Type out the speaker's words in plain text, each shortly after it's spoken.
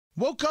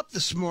Woke up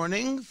this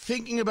morning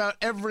thinking about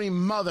every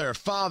mother,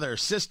 father,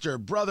 sister,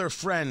 brother,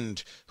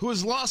 friend who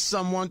has lost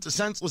someone to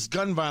senseless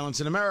gun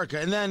violence in America,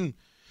 and then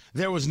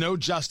there was no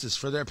justice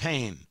for their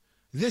pain.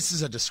 This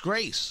is a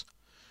disgrace.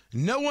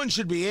 No one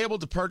should be able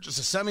to purchase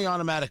a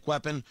semi-automatic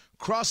weapon,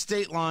 cross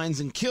state lines,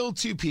 and kill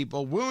two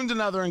people, wound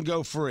another, and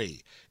go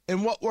free.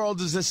 In what world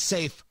is this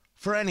safe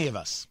for any of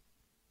us?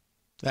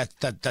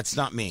 That's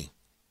not me.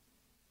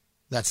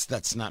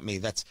 That's not me.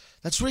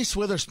 That's Reese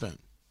Witherspoon.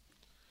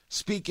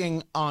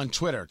 Speaking on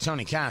Twitter,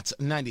 Tony Katz,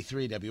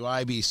 93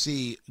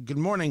 WIBC. Good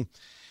morning.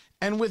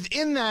 And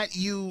within that,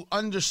 you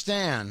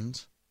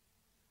understand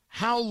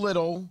how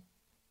little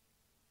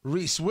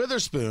Reese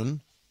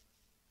Witherspoon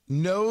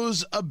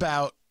knows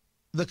about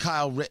the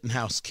Kyle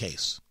Rittenhouse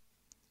case.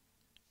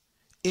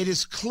 It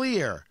is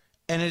clear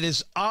and it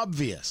is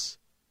obvious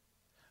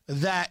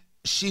that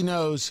she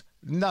knows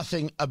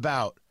nothing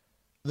about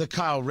the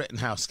Kyle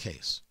Rittenhouse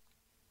case.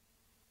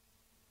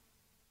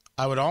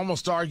 I would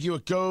almost argue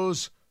it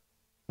goes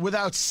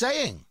without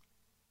saying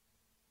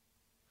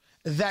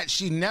that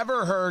she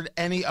never heard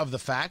any of the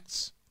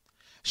facts.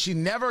 She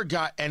never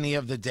got any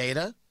of the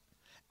data.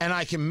 And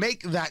I can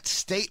make that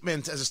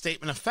statement as a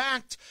statement of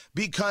fact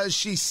because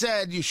she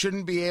said you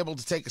shouldn't be able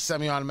to take a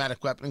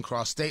semi-automatic weapon and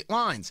cross state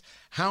lines.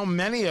 How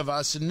many of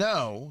us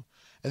know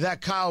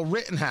that Kyle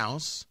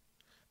Rittenhouse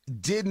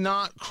did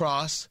not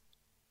cross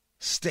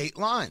state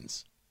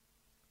lines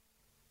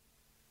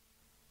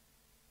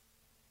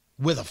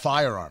with a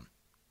firearm?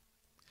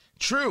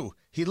 True,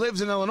 he lives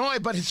in Illinois,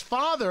 but his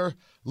father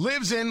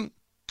lives in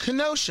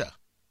Kenosha.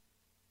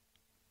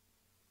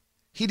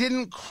 He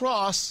didn't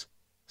cross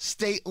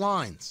state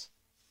lines.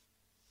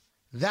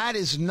 That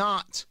is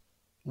not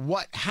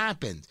what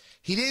happened.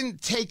 He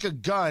didn't take a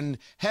gun,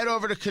 head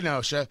over to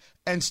Kenosha,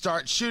 and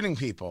start shooting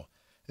people.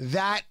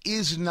 That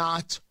is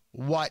not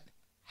what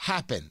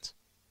happened.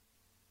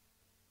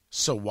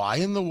 So why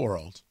in the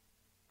world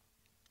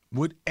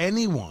would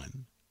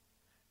anyone,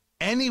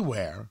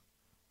 anywhere,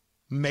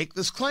 make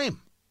this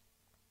claim?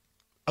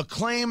 A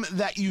claim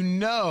that you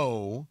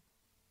know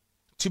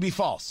to be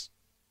false.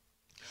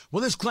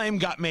 Well, this claim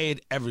got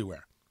made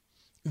everywhere.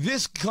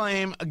 This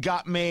claim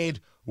got made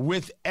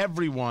with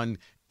everyone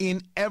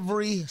in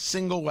every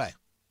single way.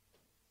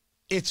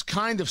 It's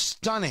kind of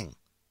stunning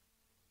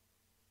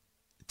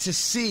to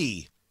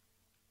see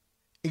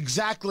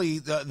exactly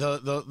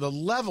the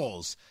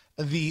levels,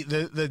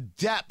 the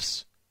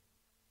depths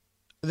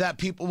that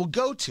people will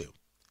go to.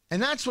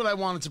 And that's what I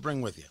wanted to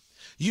bring with you.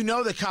 You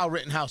know that Kyle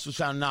Rittenhouse was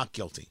found not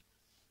guilty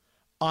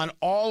on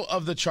all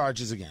of the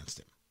charges against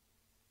him.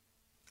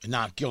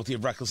 Not guilty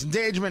of reckless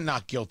endangerment,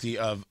 not guilty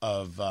of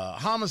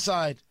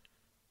homicide.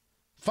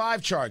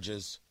 5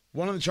 charges.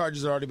 One of the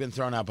charges had already been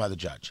thrown out by the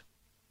judge.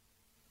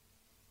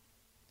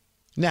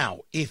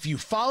 Now, if you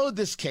followed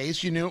this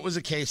case, you knew it was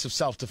a case of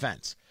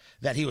self-defense.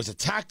 That he was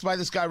attacked by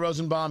this guy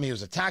Rosenbaum. He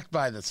was attacked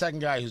by the second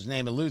guy whose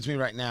name eludes me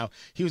right now.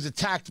 He was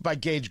attacked by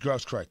Gage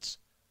Grosskreutz.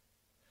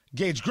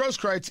 Gage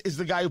Grosskreutz is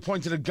the guy who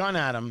pointed a gun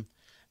at him,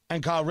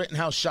 and Kyle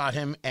Rittenhouse shot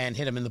him and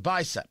hit him in the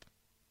bicep.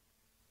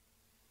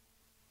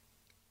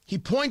 He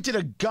pointed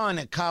a gun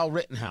at Kyle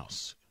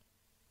Rittenhouse.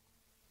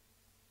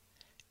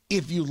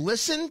 If you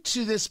listen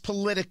to this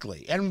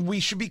politically, and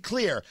we should be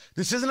clear,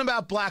 this isn't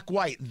about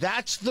black-white.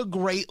 That's the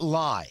great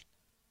lie.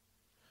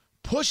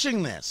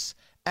 Pushing this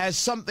as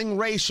something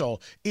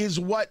racial is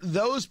what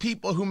those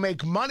people who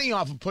make money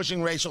off of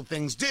pushing racial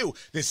things do.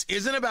 This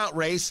isn't about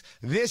race.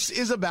 This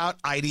is about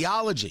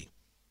ideology.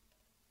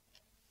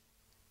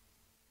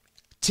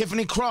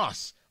 Tiffany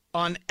Cross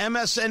on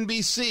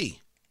MSNBC.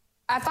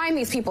 I find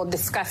these people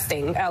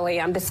disgusting, Ellie.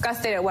 I'm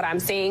disgusted at what I'm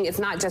seeing. It's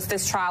not just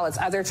this trial, it's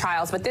other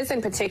trials. But this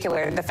in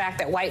particular, the fact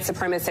that white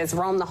supremacists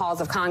roam the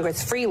halls of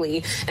Congress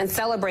freely and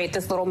celebrate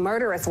this little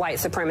murderous white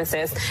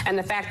supremacist, and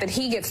the fact that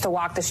he gets to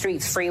walk the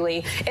streets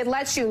freely, it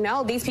lets you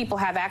know these people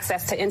have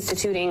access to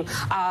instituting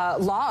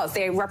laws.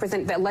 They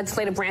represent the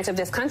legislative branch of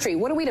this country.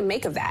 What are we to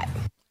make of that?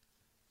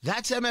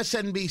 That's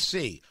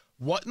MSNBC.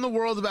 What in the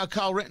world about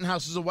Kyle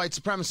Rittenhouse is a white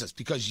supremacist?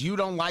 Because you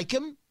don't like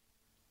him?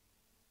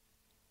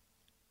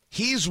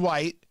 He's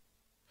white.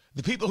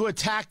 The people who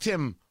attacked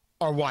him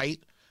are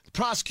white. The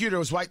prosecutor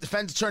was white. The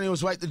defense attorney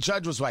was white. The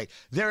judge was white.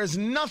 There is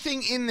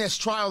nothing in this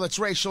trial that's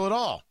racial at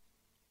all.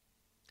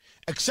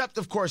 Except,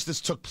 of course,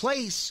 this took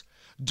place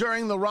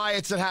during the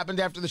riots that happened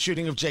after the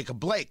shooting of Jacob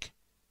Blake.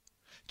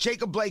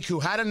 Jacob Blake,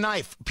 who had a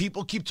knife.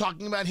 People keep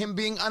talking about him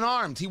being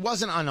unarmed. He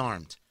wasn't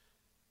unarmed.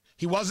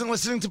 He wasn't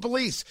listening to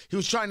police. He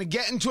was trying to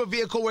get into a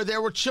vehicle where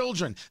there were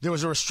children. There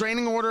was a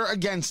restraining order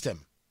against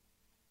him.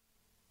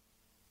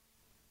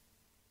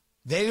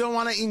 They don't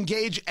want to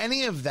engage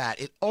any of that.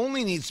 It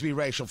only needs to be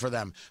racial for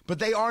them. But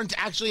they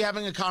aren't actually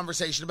having a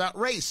conversation about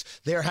race.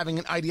 They're having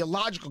an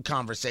ideological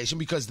conversation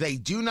because they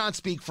do not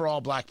speak for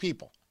all black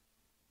people.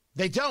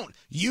 They don't.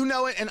 You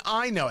know it and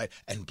I know it.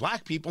 And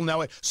black people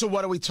know it. So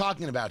what are we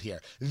talking about here?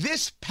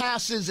 This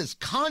passes as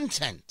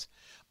content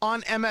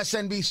on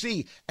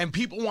MSNBC. And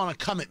people want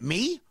to come at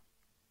me?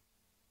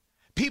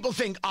 People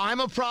think I'm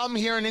a problem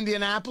here in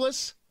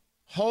Indianapolis?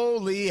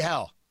 Holy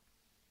hell.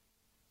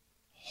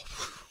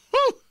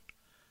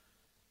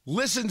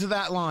 Listen to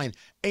that line.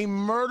 A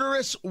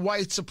murderous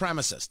white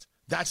supremacist.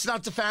 That's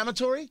not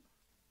defamatory?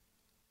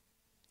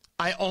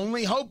 I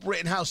only hope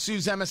Rittenhouse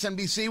sues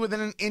MSNBC within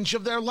an inch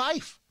of their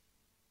life.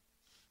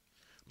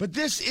 But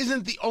this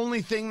isn't the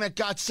only thing that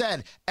got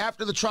said.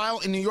 After the trial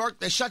in New York,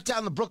 they shut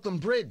down the Brooklyn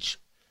Bridge.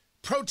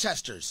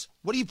 Protesters.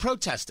 What are you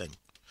protesting?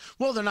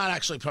 Well, they're not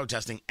actually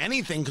protesting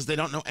anything because they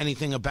don't know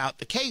anything about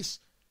the case.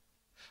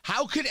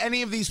 How could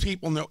any of these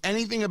people know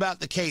anything about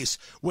the case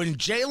when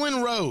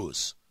Jalen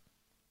Rose,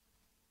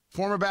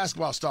 former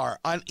basketball star,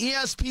 on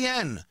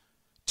ESPN,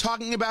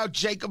 talking about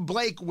Jacob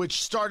Blake,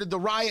 which started the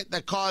riot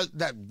that caused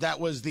that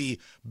was the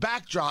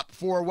backdrop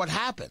for what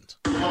happened.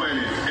 And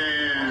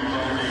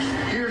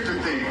here's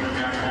the thing.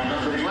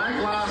 The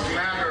Black Lives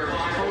Matter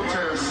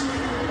protest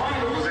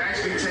was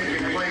actually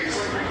taking place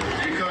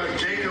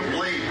because Jacob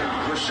Blake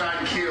was shot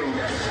and killed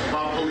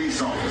by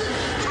police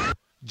officers.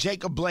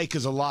 Jacob Blake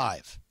is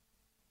alive.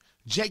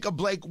 Jacob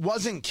Blake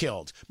wasn't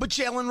killed, but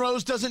Jalen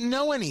Rose doesn't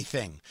know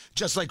anything,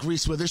 just like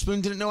Reese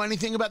Witherspoon didn't know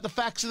anything about the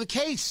facts of the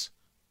case.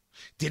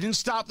 Didn't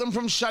stop them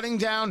from shutting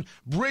down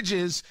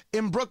bridges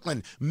in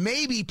Brooklyn.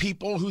 Maybe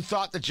people who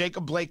thought that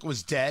Jacob Blake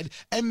was dead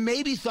and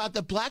maybe thought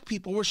that black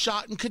people were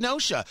shot in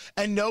Kenosha,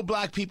 and no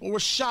black people were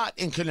shot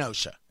in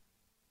Kenosha.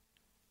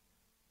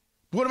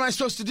 What am I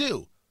supposed to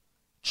do?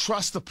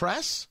 Trust the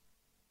press?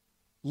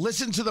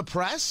 Listen to the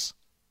press?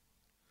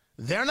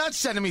 They're not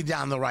sending me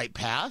down the right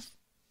path.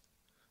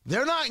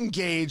 They're not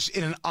engaged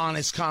in an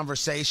honest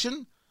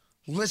conversation.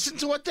 Listen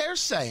to what they're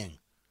saying.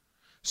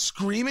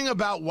 Screaming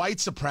about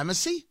white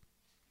supremacy?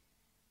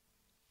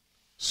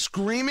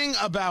 Screaming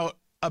about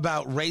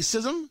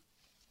racism?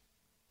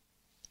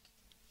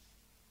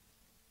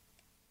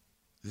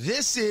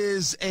 This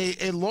is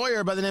a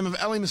lawyer by the name of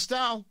Elie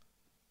Mystal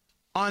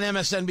on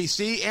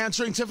MSNBC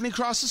answering Tiffany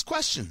Cross's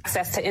question.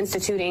 Access to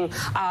instituting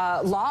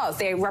laws.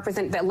 They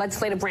represent the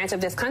legislative branch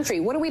of this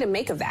country. What are we to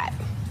make of that?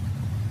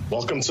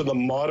 Welcome to the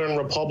modern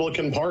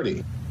Republican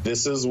Party.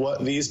 This is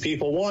what these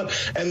people want,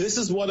 and this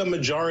is what a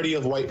majority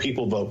of white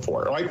people vote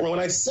for. Right? When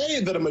I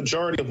say that a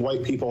majority of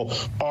white people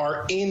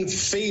are in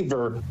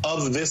favor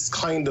of this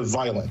kind of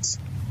violence,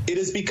 it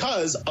is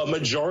because a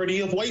majority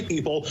of white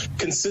people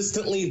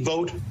consistently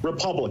vote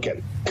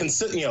Republican.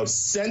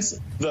 Since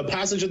the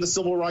passage of the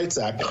Civil Rights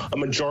Act, a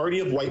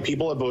majority of white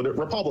people have voted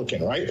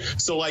Republican, right?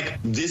 So,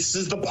 this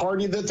is the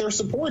party that they're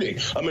supporting.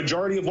 A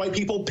majority of white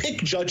people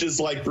pick judges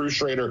like Bruce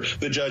Schroeder,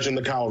 the judge in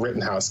the Kyle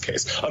Rittenhouse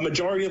case. A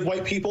majority of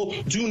white people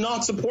do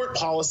not support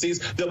policies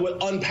that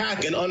would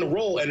unpack and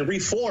unroll and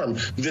reform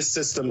this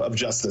system of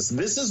justice.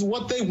 This is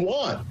what they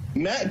want.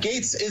 Matt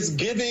Gaetz is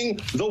giving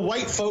the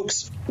white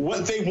folks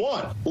what they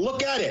want.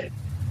 Look at it.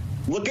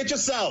 Look at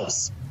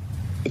yourselves.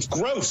 It's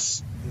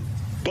gross.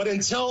 But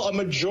until a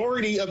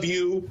majority of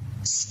you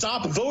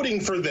stop voting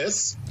for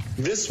this,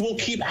 this will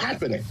keep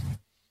happening.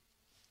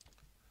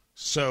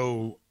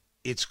 So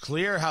it's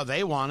clear how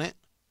they want it.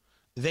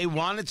 They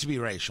want it to be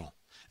racial.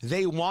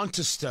 They want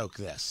to stoke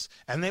this.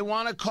 And they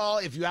want to call,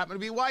 if you happen to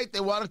be white,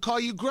 they want to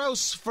call you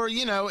gross for,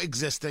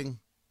 existing.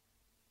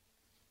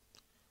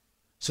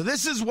 So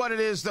this is what it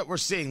is that we're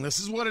seeing. This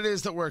is what it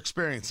is that we're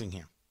experiencing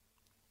here.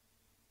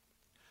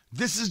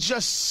 This is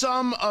just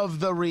some of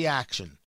the reaction.